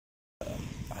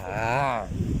Ah.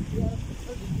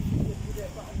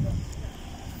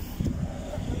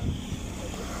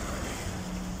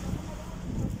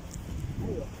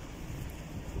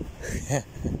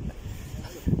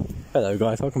 Hello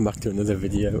guys, welcome back to another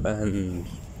video, and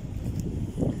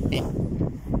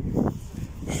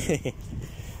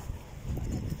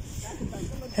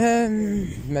I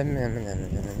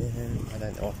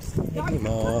don't know what to say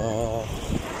anymore.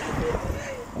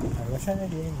 I wish I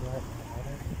did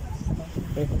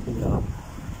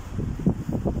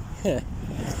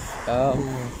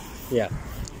yeah.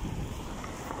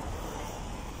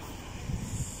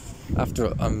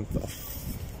 After I'm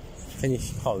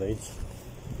finished college,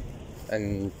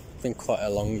 and it's been quite a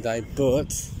long day, but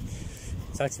it's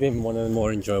actually been one of the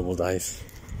more enjoyable days.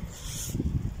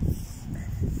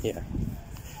 Yeah.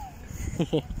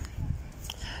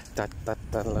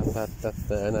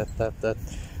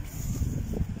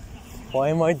 Why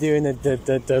am I doing a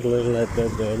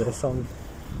song?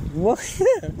 What?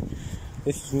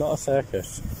 This is not a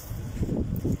circus.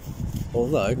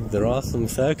 Although there are some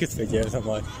circus videos on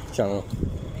my channel.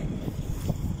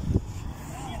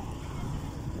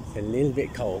 It's a little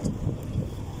bit cold.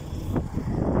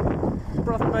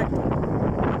 Prospect.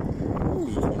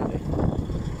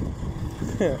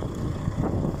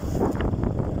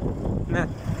 Nah.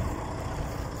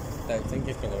 Don't think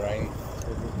it's gonna rain.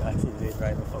 It actually did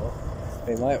rain before.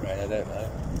 It might rain, I don't know.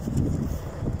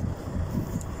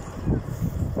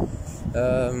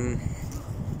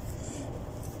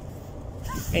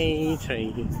 A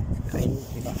tree.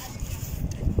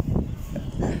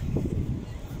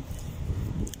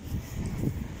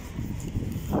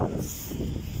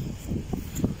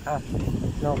 Ah,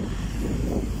 no.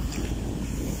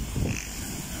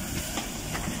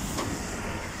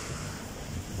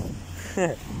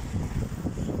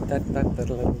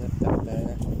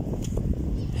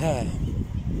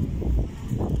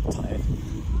 Tired.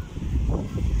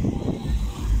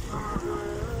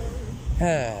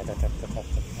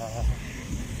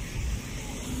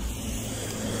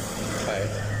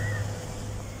 Tired.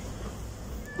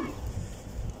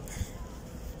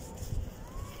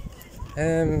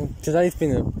 Today's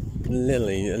been a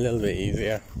little bit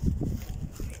easier,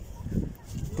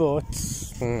 but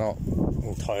not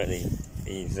entirely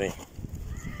easy.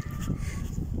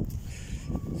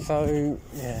 So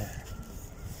yeah.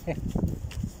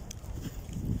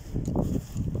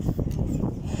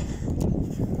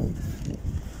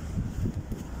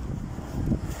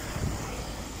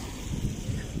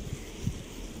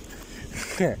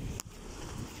 Yeah.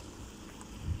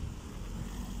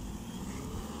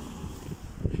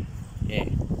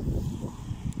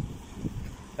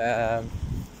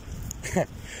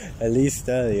 At least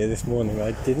earlier this morning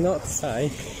I did not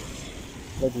say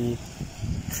bloody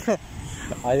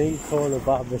I didn't call a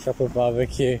barbershop a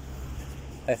barbecue.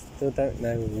 I still don't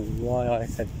know why I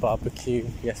said barbecue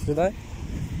yesterday,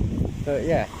 but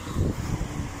yeah.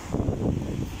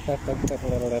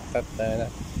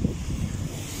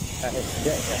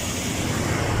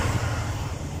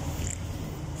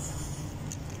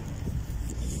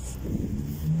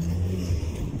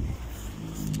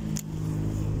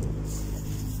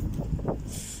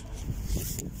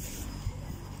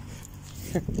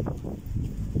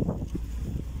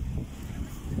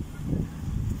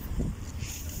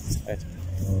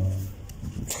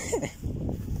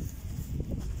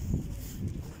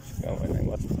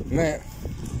 Man,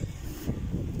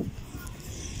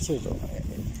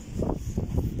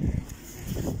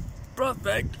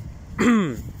 Prospect.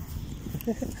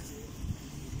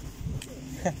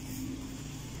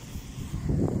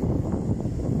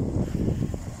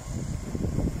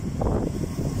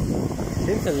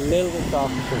 Seems a little bit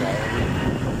dark today.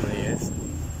 It probably is.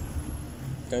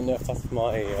 Don't know if that's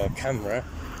my camera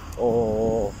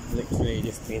or literally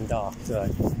just being dark today.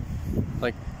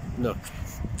 Like, look.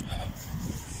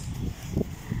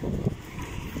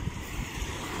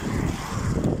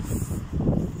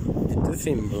 It does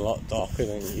seem a lot darker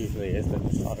than it usually is at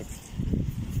the time.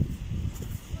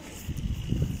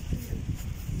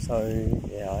 So,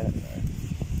 yeah, I don't know.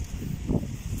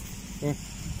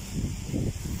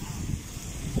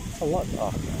 It's a lot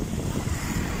darker.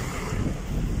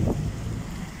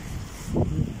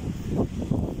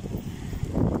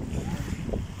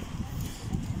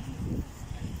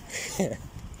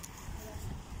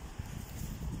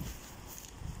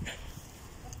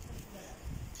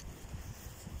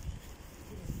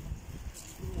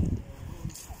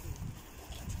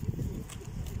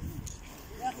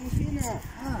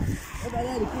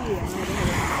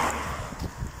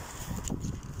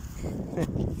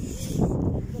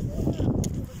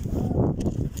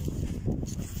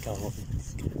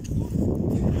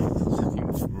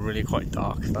 really quite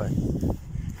dark though.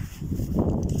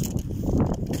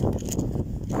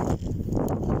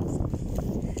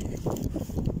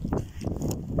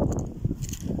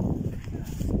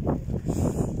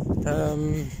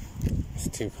 It's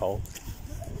too cold.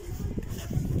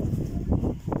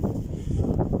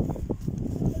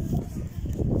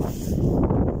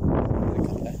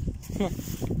 Look at that.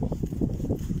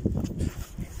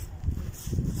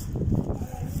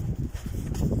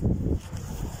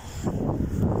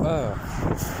 Oh.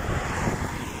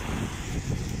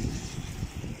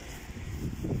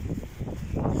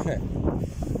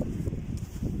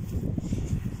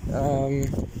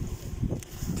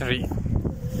 3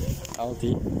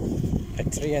 Audi, a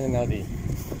 3 and an Audi.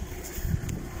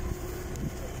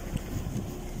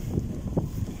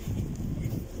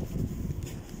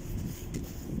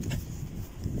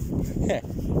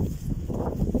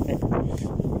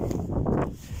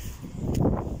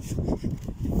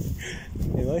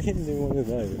 Imagine doing one of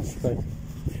those. Like,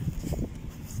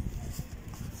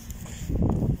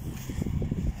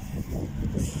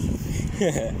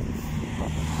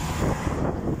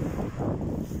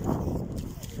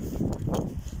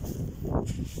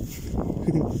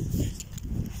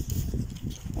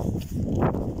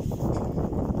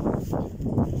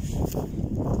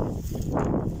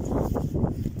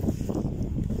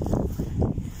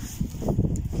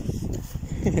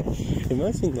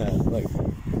 imagine that, like,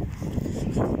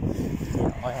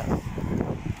 yeah, I am.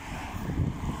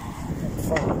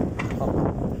 Oh.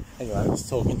 Anyway, I'm just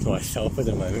talking to myself at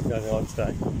the moment, I don't know what to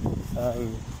say.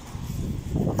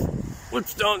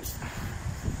 What's dance?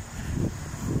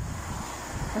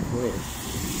 That's weird.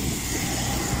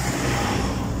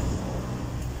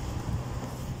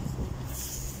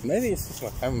 Maybe it's just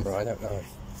my camera, I don't know.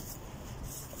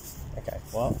 Okay,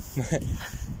 well,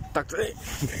 back to it.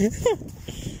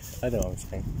 I don't know what I'm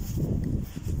saying.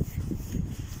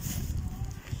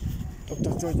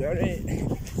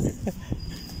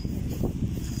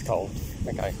 It's cold.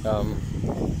 Okay.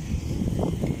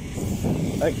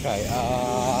 Okay.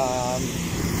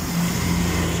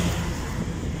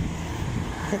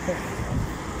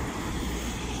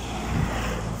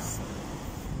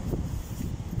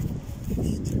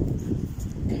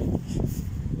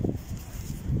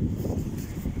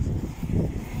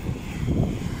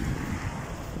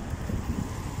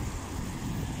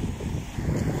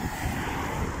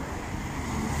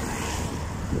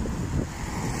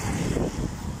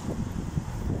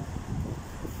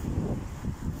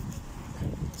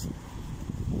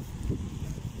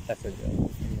 That's a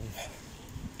joke.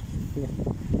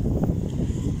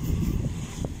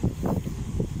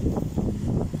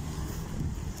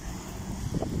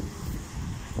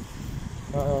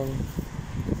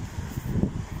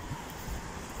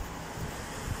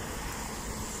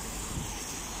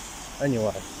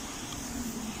 Anyway,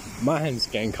 my hand's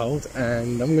getting cold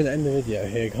and I'm going to end the video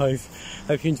here, guys.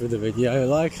 Hope you enjoyed the video.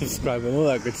 Like, subscribe and all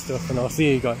that good stuff, and I'll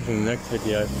see you guys in the next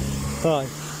video. Bye.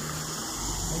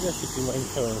 Maybe I should do my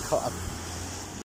intro and cut up